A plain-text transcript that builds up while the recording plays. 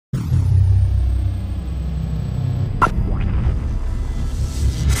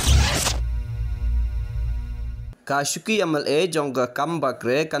Ka Shuki MLA jongga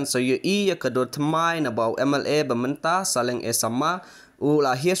kambakre kan soyo ya kedor temai na bau MLA bementa Saleng sama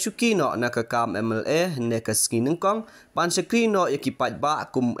ula Hiar Shuki no na kam MLA ne ka skinengkong pan sekri no yakipat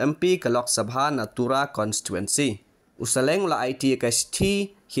ba kum MP ke Lok Sabha Natura constituency. Usaleng la IT ka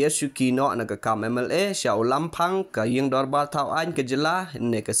ST Hiar Shuki no na kam MLA sya ulampang ka yeng dorba tau an ke jela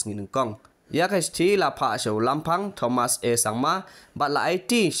ne ka skinengkong. Ya KST la pa sya ulampang Thomas Sangma bat la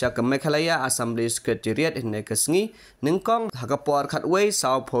IT sya ke Meghalaya Assembly Secretariat ne ka sngi nengkong hakapor khatway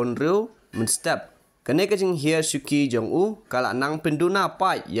sau phon riu min step kene ka jing Hiar Shuki jong u kala nang penduna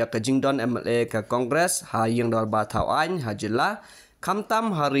pa ya ka jing don MLA ka Congress ha yeng dorba tau an ha jela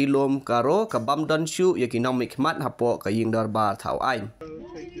kamtam hari lom karo ka bam don shu ya economic mat hapo ka yeng dorba tau an.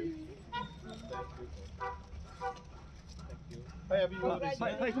 Hãy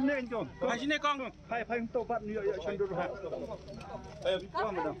subscribe cho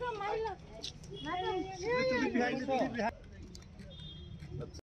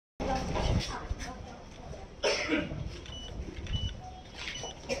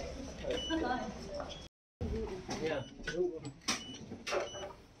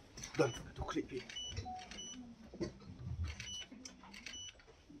kênh Ghiền Mì Gõ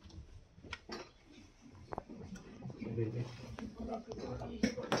để không bỏ lỡ những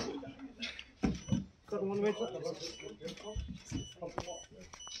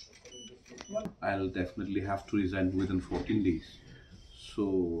I'll definitely have to resign within 14 days. So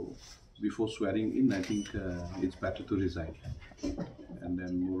before swearing in, I think it's better to resign. And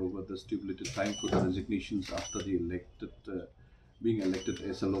then moreover, the stipulated time for the resignations after the being elected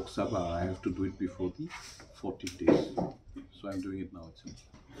as a Lok Sabha, I have to do it before the 14 days. So I'm doing it now itself.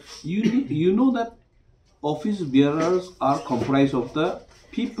 You know that office bearers are comprised of the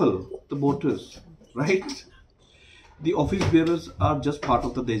people, the voters, right? The office bearers are just part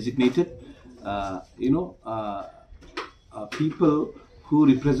of the designated, people who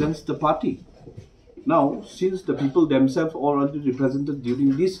represents the party. Now, since the people themselves are already represented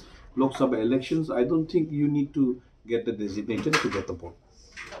during these Lok Sabha elections, I don't think you need to get the designated to get the vote.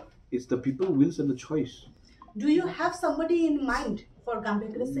 It's the people wills and the choice. Do you have somebody in mind for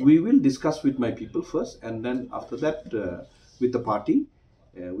Gambekre? We will discuss with my people first, and then after that with the party,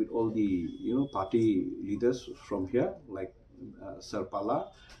 with all the party leaders from here, like Sir Pala,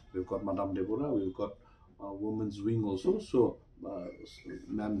 we've got Madame Deborah, we've got Women's Wing also, so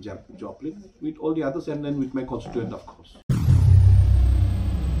Ma'am Joplin, with all the others, and then with my constituent, of course.